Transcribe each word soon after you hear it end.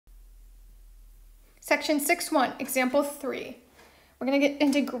Section 6.1, example 3. We're going to get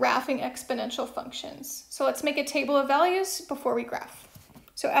into graphing exponential functions. So let's make a table of values before we graph.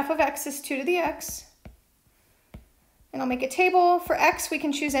 So f of x is 2 to the x. And I'll make a table. For x, we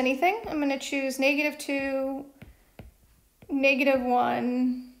can choose anything. I'm going to choose -2,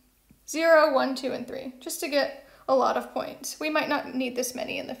 -1, 0, 1, 2, and 3, just to get a lot of points. We might not need this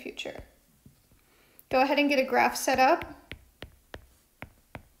many in the future. Go ahead and get a graph set up.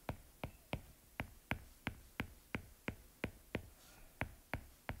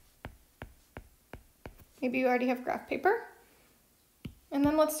 Maybe you already have graph paper. And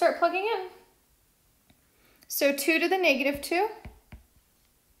then let's start plugging in. So 2 to the -2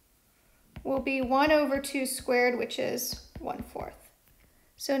 will be 1 over 2 squared, which is 1/4.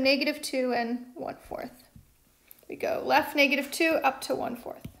 So -2 and 1/4. We go left -2 up to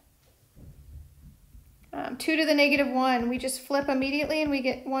 1/4. 2 to the -1, we just flip immediately and we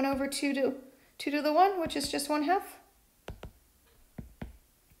get 1 over 2 to the 1, which is just 1/2.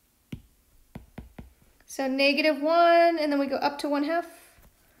 So -1, and then we go up to 1/2.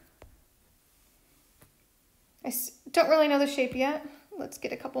 I don't really know the shape yet. Let's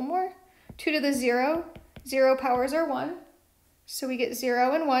get a couple more. 2 to the 0, 0 powers are 1. So we get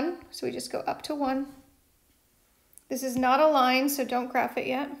 0 and 1, so we just go up to 1. This is not a line, so don't graph it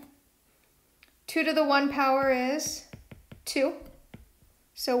yet. 2 to the 1 power is 2.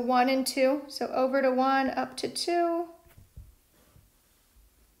 So 1 and 2, so over to 1, up to 2.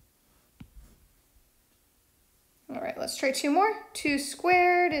 All right, let's try 2 more. 2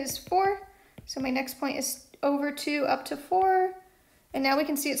 squared is 4. So my next point is over 2 up to 4. And now we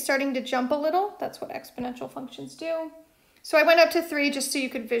can see it's starting to jump a little. That's what exponential functions do. So I went up to 3 just so you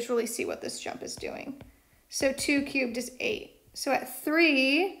could visually see what this jump is doing. So 2 cubed is 8. So at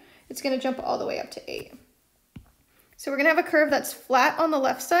 3, it's going to jump all the way up to 8. So we're going to have a curve that's flat on the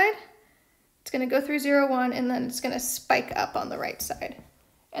left side. It's going to go through 0, 1, and then it's going to spike up on the right side.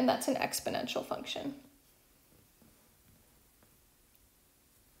 And that's an exponential function.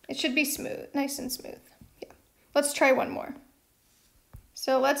 It should be smooth, nice and smooth. Yeah. Let's try one more.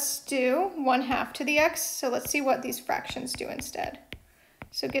 So let's do 1/2 to the x. So let's see what these fractions do instead.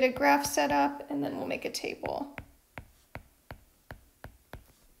 So get a graph set up, and then we'll make a table.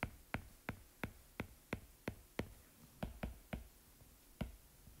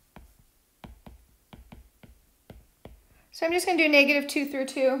 So I'm just going to do -2 through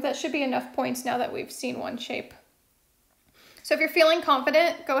 2. That should be enough points now that we've seen one shape. So if you're feeling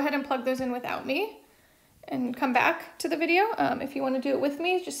confident, go ahead and plug those in without me and come back to the video. If you want to do it with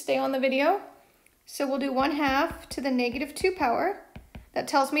me, just stay on the video. So we'll do 1/2 to the -2 power. That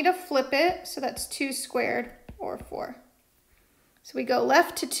tells me to flip it, so that's 2 squared, or 4. So we go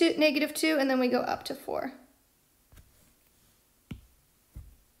left to -2, and then we go up to 4.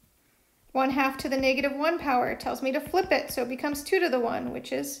 1/2 to the -1 power tells me to flip it, so it becomes 2 to the 1,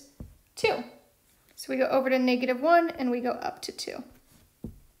 which is 2. So we go over to -1, and we go up to 2.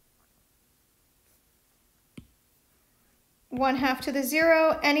 1/2 to the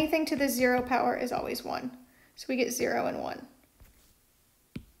 0, anything to the 0 power is always 1. So we get 0 and 1.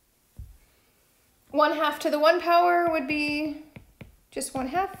 1/2 to the 1 power would be just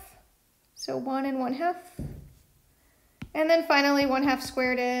 1/2. So 1 and 1/2. And then finally 1/2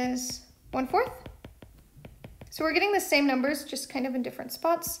 squared is 1/4. So we're getting the same numbers, just kind of in different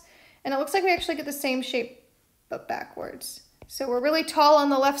spots. And it looks like we actually get the same shape, but backwards. So we're really tall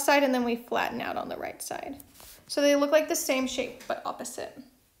on the left side, and then we flatten out on the right side. So they look like the same shape, but opposite.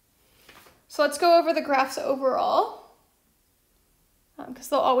 So let's go over the graphs overall, because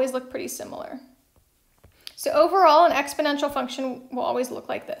they'll always look pretty similar. So overall, an exponential function will always look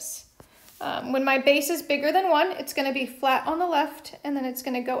like this. When my base is bigger than 1, it's going to be flat on the left, and then it's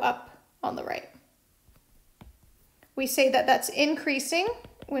going to go up on the right. We say that that's increasing.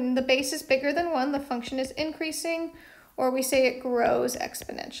 When the base is bigger than 1, the function is increasing, or we say it grows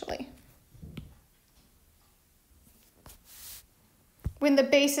exponentially. When the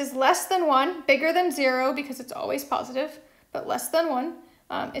base is less than 1, bigger than 0, because it's always positive, but less than 1,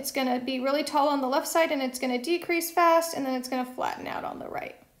 it's going to be really tall on the left side, and it's going to decrease fast, and then it's going to flatten out on the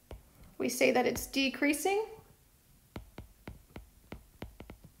right. We say that it's decreasing,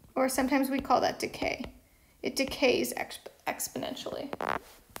 or sometimes we call that decay. It decays exponentially.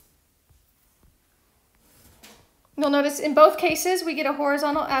 You'll notice in both cases we get a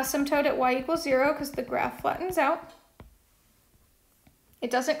horizontal asymptote at y equals 0 because the graph flattens out. It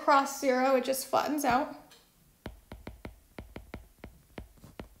doesn't cross 0, it just flattens out.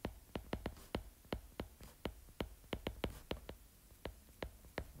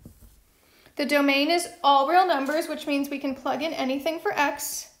 The domain is all real numbers, which means we can plug in anything for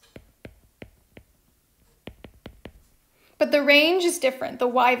x. but the range is different, the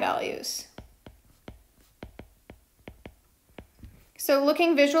y values. So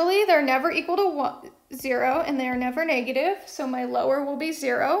looking visually, they're never equal to 0 and they are never negative. So my lower will be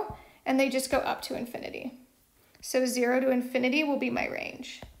 0 and they just go up to infinity. So 0 to infinity will be my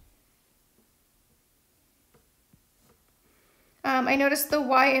range. I noticed the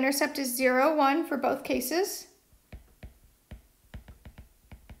y-intercept is 0, 1 for both cases.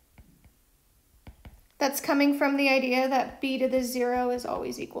 That's coming from the idea that b to the 0 is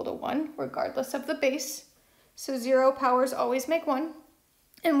always equal to 1, regardless of the base. So 0 powers always make 1.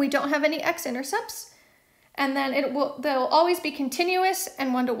 And we don't have any x-intercepts. And then they'll always be continuous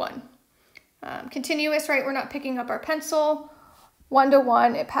and 1 to 1. Continuous, right, we're not picking up our pencil. 1 to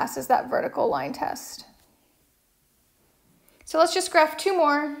 1, it passes that vertical line test. So let's just graph 2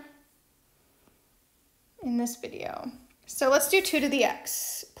 more in this video. So let's do 2 to the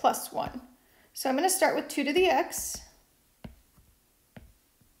x plus 1. So I'm going to start with 2 to the x.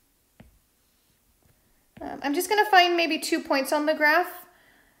 I'm just going to find maybe 2 points on the graph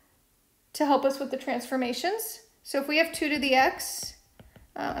to help us with the transformations. So if we have 2 to the x,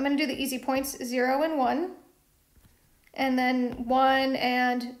 I'm going to do the easy points, 0 and 1, and then 1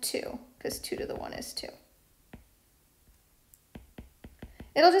 and 2, because 2 to the 1 is 2.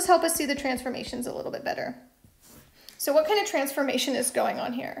 It'll just help us see the transformations a little bit better. So what kind of transformation is going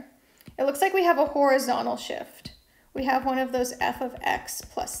on here? It looks like we have a horizontal shift. We have one of those f of x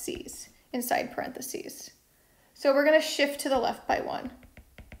plus c's inside parentheses. So we're going to shift to the left by 1.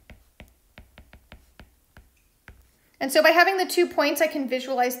 And so by having the 2 points, I can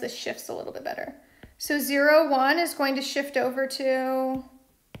visualize the shifts a little bit better. So 0, 1 is going to shift over to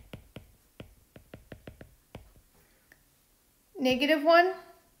negative 1,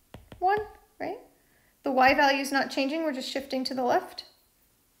 1, right? The y value is not changing, we're just shifting to the left.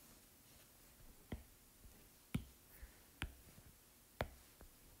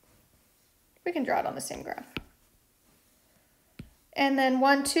 We can draw it on the same graph. And then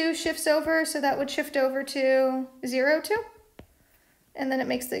 1, 2 shifts over, so that would shift over to 0, 2. And then it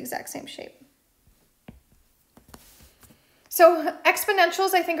makes the exact same shape. So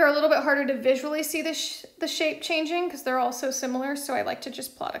exponentials, I think, are a little bit harder to visually see the shape changing because they're all so similar, so I like to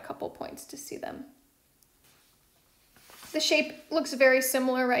just plot a couple points to see them. The shape looks very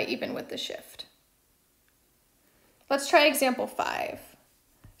similar, right, even with the shift. Let's try example 5.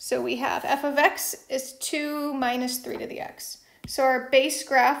 So we have f of x is 2 minus 3 to the x. So our base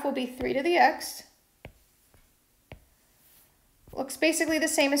graph will be 3 to the x. Looks basically the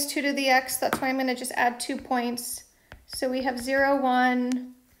same as 2 to the x. That's why I'm going to just add 2 points. So we have 0,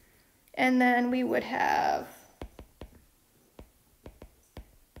 1, and then we would have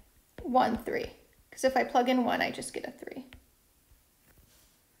 1, 3. Because if I plug in 1, I just get a 3.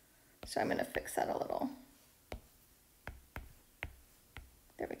 So I'm going to fix that a little.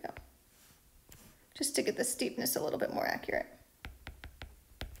 There we go. Just to get the steepness a little bit more accurate.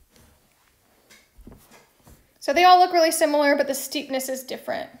 So they all look really similar, but the steepness is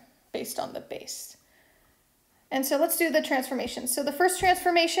different based on the base. And so let's do the transformations. So the first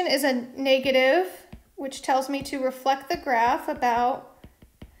transformation is a negative, which tells me to reflect the graph about,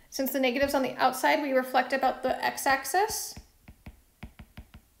 since the negative's on the outside, we reflect about the x-axis,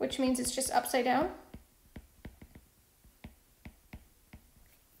 which means it's just upside down.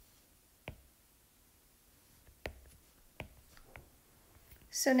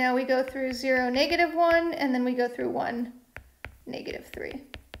 So now we go through 0, negative 1, and then we go through 1, negative 3.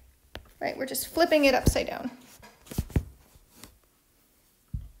 Right, we're just flipping it upside down.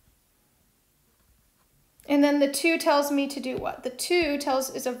 And then the 2 tells me to do what? The 2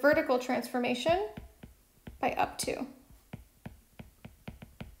 is a vertical transformation by up 2.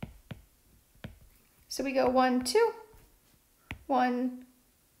 So we go 1, 2, 1,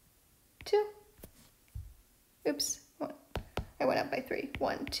 2. Oops. I went up by 3,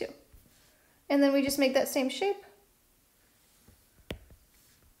 1, 2. And then we just make that same shape.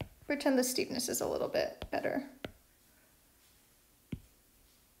 Pretend the steepness is a little bit better.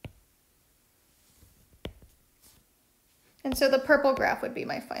 And so the purple graph would be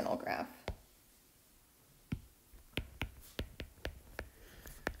my final graph.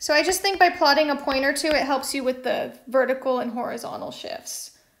 So I just think by plotting a point or two, it helps you with the vertical and horizontal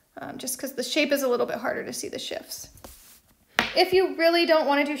shifts, just because the shape is a little bit harder to see the shifts. If you really don't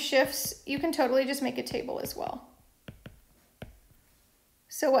want to do shifts, you can totally just make a table as well.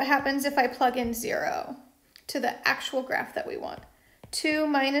 So what happens if I plug in 0 to the actual graph that we want? 2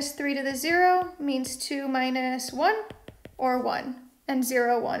 minus 3 to the 0 means 2 minus 1 or 1, and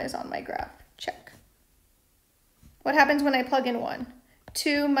 0, 1 is on my graph. Check. What happens when I plug in 1?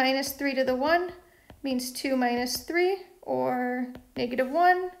 2 minus 3 to the 1 means 2 minus 3, or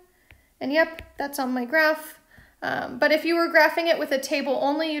 -1. And yep, that's on my graph. But if you were graphing it with a table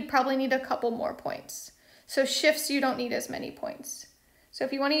only, you'd probably need a couple more points. So shifts, you don't need as many points. So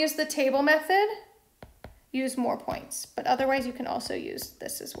if you want to use the table method, use more points. But otherwise, you can also use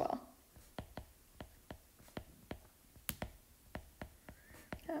this as well.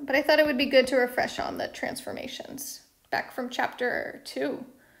 But I thought it would be good to refresh on the transformations back from chapter 2,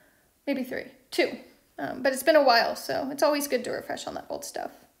 maybe 3, 2. But it's been a while, so it's always good to refresh on that old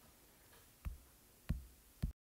stuff.